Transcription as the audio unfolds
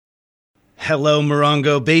Hello,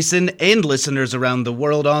 Morongo Basin and listeners around the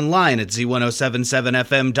world online at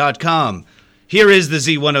Z107.7fm.com. Here is the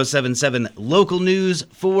Z107.7 local news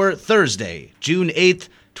for Thursday, June 8th,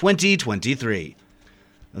 2023.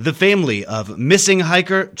 The family of missing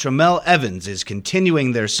hiker Tramel Evans is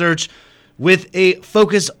continuing their search with a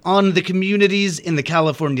focus on the communities in the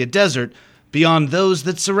California desert beyond those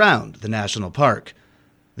that surround the national park.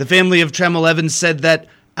 The family of Tramel Evans said that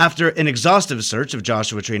after an exhaustive search of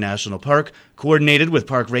Joshua Tree National Park, coordinated with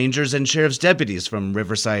park rangers and sheriff's deputies from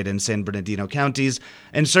Riverside and San Bernardino counties,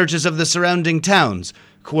 and searches of the surrounding towns,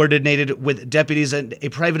 coordinated with deputies and a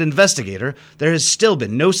private investigator, there has still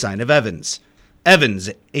been no sign of Evans. Evans,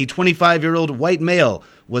 a 25-year-old white male,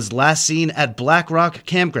 was last seen at Black Rock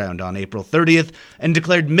Campground on April 30th and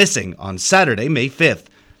declared missing on Saturday, May 5th.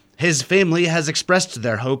 His family has expressed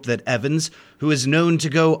their hope that Evans, who is known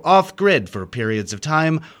to go off-grid for periods of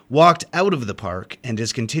time, walked out of the park and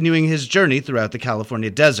is continuing his journey throughout the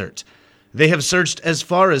California desert. They have searched as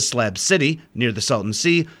far as Slab City, near the Salton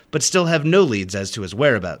Sea, but still have no leads as to his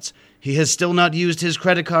whereabouts. He has still not used his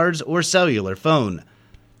credit cards or cellular phone.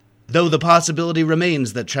 Though the possibility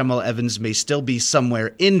remains that Tramel Evans may still be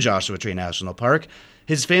somewhere in Joshua Tree National Park,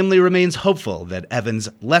 his family remains hopeful that Evans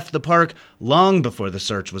left the park long before the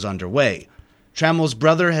search was underway. Tramel's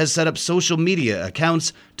brother has set up social media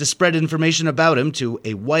accounts to spread information about him to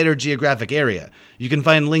a wider geographic area. You can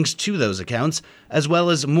find links to those accounts, as well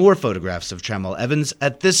as more photographs of Tramel Evans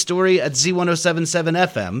at this story at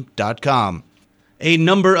Z107.7fm.com. A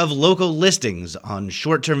number of local listings on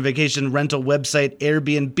short-term vacation rental website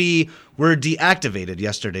Airbnb were deactivated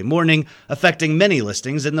yesterday morning, affecting many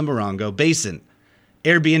listings in the Morongo Basin.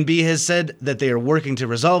 Airbnb has said that they are working to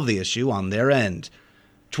resolve the issue on their end.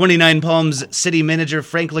 29 Palms City Manager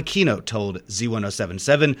Frank Lucchino told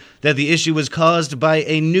Z107.7 that the issue was caused by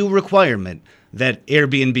a new requirement that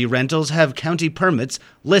Airbnb rentals have county permits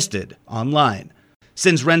listed online.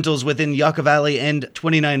 Since rentals within Yucca Valley and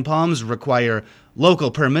 29 Palms require local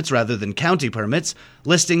permits rather than county permits,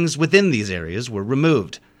 listings within these areas were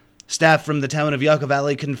removed. Staff from the town of Yucca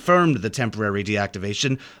Valley confirmed the temporary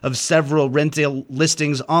deactivation of several rental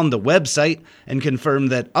listings on the website and confirmed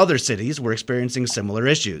that other cities were experiencing similar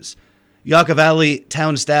issues. Yucca Valley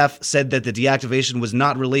town staff said that the deactivation was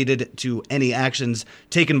not related to any actions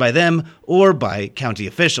taken by them or by county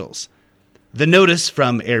officials. The notice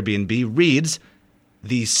from Airbnb reads,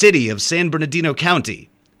 "The city of San Bernardino County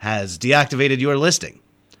has deactivated your listing."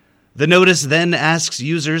 The notice then asks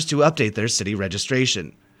users to update their city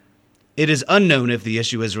registration. It is unknown if the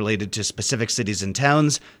issue is related to specific cities and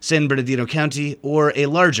towns, San Bernardino County, or a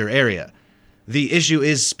larger area. The issue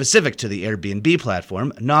is specific to the Airbnb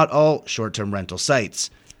platform, not all short-term rental sites.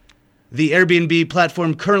 The Airbnb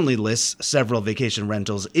platform currently lists several vacation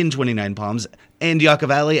rentals in 29 Palms and Yucca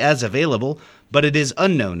Valley as available, but it is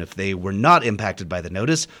unknown if they were not impacted by the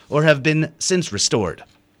notice or have been since restored.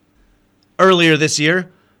 Earlier this year,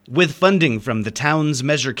 with funding from the town's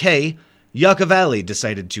Measure K, Yucca Valley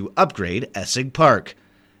decided to upgrade Essig Park.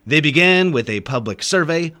 They began with a public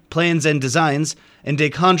survey, plans and designs, and a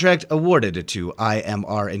contract awarded to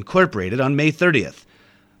IMR Incorporated on May 30th.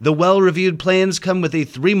 The well-reviewed plans come with a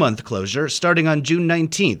 3-month closure starting on June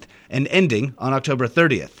 19th and ending on October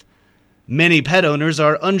 30th. Many pet owners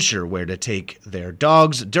are unsure where to take their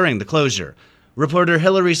dogs during the closure. Reporter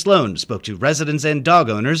Hillary Sloan spoke to residents and dog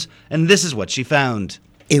owners, and this is what she found.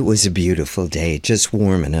 It was a beautiful day, just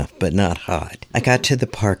warm enough, but not hot. I got to the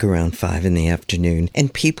park around 5 in the afternoon,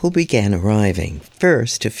 and people began arriving.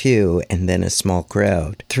 First, a few, and then a small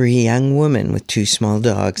crowd. 3 young women with 2 small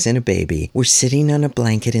dogs and a baby were sitting on a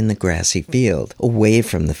blanket in the grassy field, away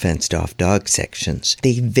from the fenced-off dog sections.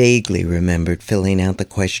 They vaguely remembered filling out the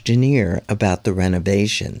questionnaire about the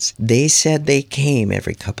renovations. They said they came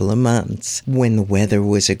every couple of months, when the weather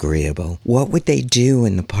was agreeable. What would they do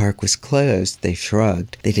when the park was closed? They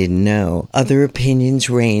shrugged. They didn't know. Other opinions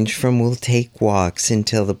ranged from we'll take walks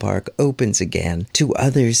until the park opens again, to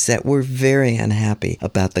others that were very unhappy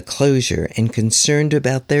about the closure and concerned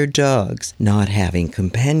about their dogs not having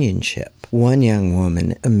companionship. One young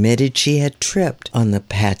woman admitted she had tripped on the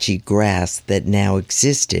patchy grass that now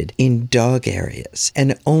existed in dog areas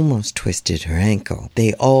and almost twisted her ankle.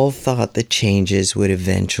 They all thought the changes would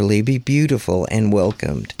eventually be beautiful and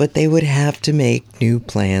welcomed, but they would have to make new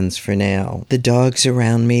plans for now. The dogs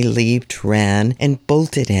around me leaped, ran, and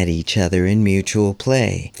bolted at each other in mutual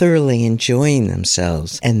play, thoroughly enjoying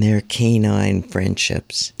themselves and their canine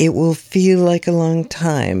friendships. It will feel like a long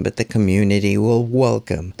time, but the community will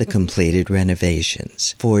welcome the completed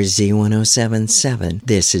renovations. For Z107.7,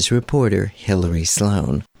 this is reporter Hillary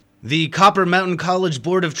Sloan. The Copper Mountain College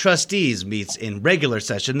Board of Trustees meets in regular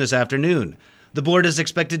session this afternoon. The board is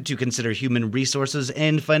expected to consider human resources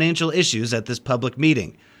and financial issues at this public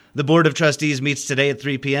meeting. The Board of Trustees meets today at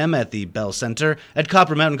 3 p.m. at the Bell Center at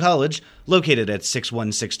Copper Mountain College, located at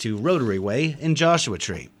 6162 Rotary Way in Joshua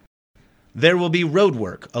Tree. There will be road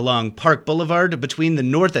work along Park Boulevard between the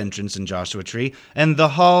north entrance in Joshua Tree and the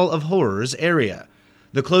Hall of Horrors area.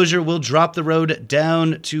 The closure will drop the road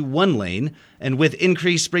down to one lane, and with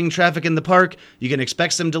increased spring traffic in the park, you can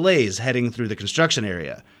expect some delays heading through the construction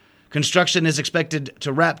area. Construction is expected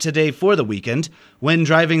to wrap today for the weekend. When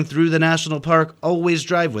driving through the national park, always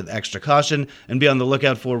drive with extra caution and be on the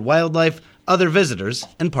lookout for wildlife, other visitors,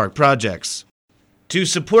 and park projects. To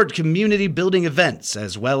support community building events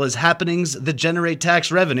as well as happenings that generate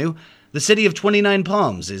tax revenue, the City of 29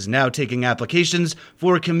 Palms is now taking applications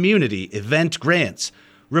for community event grants.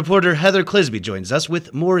 Reporter Heather Clisby joins us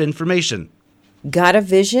with more information. Got a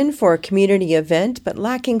vision for a community event but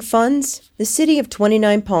lacking funds? The City of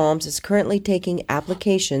 29 Palms is currently taking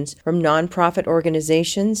applications from nonprofit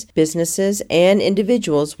organizations, businesses, and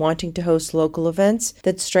individuals wanting to host local events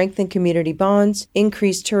that strengthen community bonds,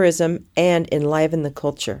 increase tourism, and enliven the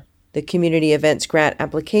culture. The Community Events Grant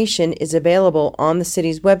application is available on the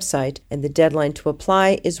city's website, and the deadline to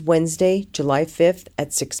apply is Wednesday, July 5th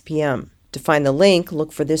at 6 p.m. To find the link,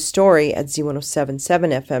 look for this story at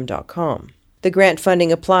Z107.7fm.com. The grant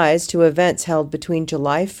funding applies to events held between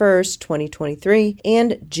July 1st, 2023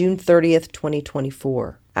 and June 30th,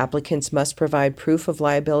 2024. Applicants must provide proof of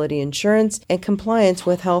liability insurance and compliance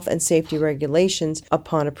with health and safety regulations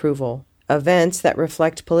upon approval. Events that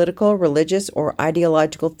reflect political, religious, or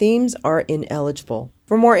ideological themes are ineligible.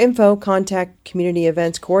 For more info, contact Community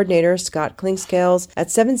Events Coordinator Scott Klingscales at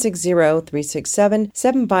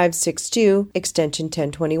 760-367-7562, extension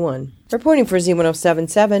 1021. Reporting for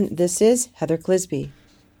Z107.7, this is Heather Clisby.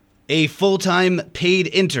 A full-time paid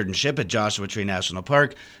internship at Joshua Tree National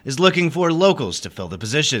Park is looking for locals to fill the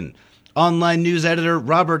position. Online news editor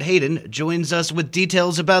Robert Hayden joins us with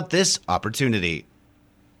details about this opportunity.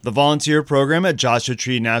 The volunteer program at Joshua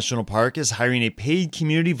Tree National Park is hiring a paid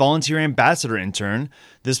community volunteer ambassador intern.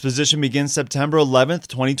 This position begins September 11th,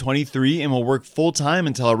 2023 and will work full-time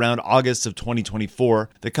until around August of 2024.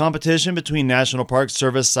 The competition between National Park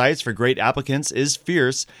Service sites for great applicants is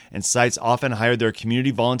fierce, and sites often hire their community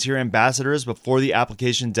volunteer ambassadors before the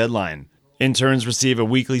application deadline. Interns receive a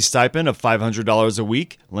weekly stipend of $500 a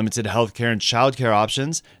week, limited healthcare and childcare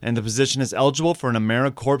options, and the position is eligible for an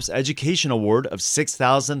AmeriCorps Education Award of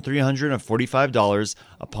 $6,345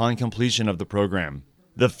 upon completion of the program.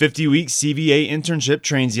 The 50-week CVA internship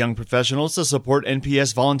trains young professionals to support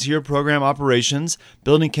NPS volunteer program operations,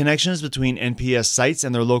 building connections between NPS sites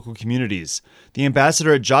and their local communities. The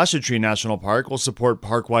ambassador at Joshua Tree National Park will support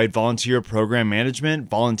park-wide volunteer program management,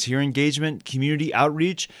 volunteer engagement, community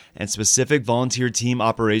outreach, and specific volunteer team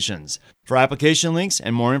operations. For application links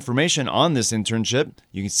and more information on this internship,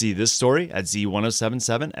 you can see this story at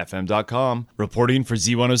Z107.7fm.com. Reporting for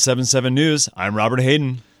Z107.7 News, I'm Robert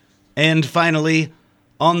Hayden. And finally,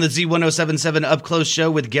 on the Z107.7 Up Close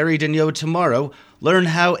show with Gary Daigneault tomorrow, learn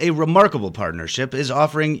how a remarkable partnership is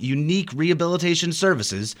offering unique rehabilitation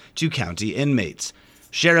services to county inmates.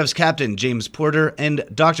 Sheriff's Captain James Porter and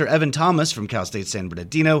Dr. Evan Thomas from Cal State San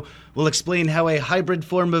Bernardino will explain how a hybrid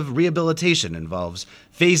form of rehabilitation involves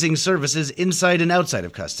phasing services inside and outside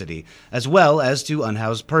of custody, as well as to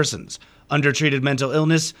unhoused persons, undertreated mental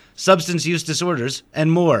illness, substance use disorders,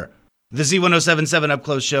 and more. The Z107.7 Up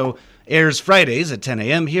Close show airs Fridays at 10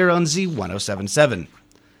 a.m. here on Z107.7.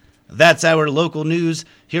 That's our local news.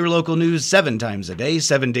 Hear local news 7 times a day,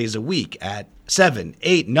 7 days a week at 7,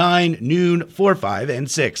 8, 9, noon, 4, 5,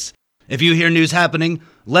 and 6. If you hear news happening,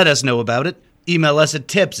 let us know about it. Email us at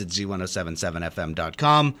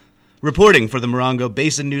tips@z1077fm.com. Reporting for the Morongo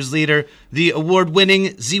Basin News Leader, the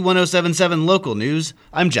award-winning Z107.7 Local News,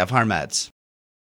 I'm Jeff Harmatz.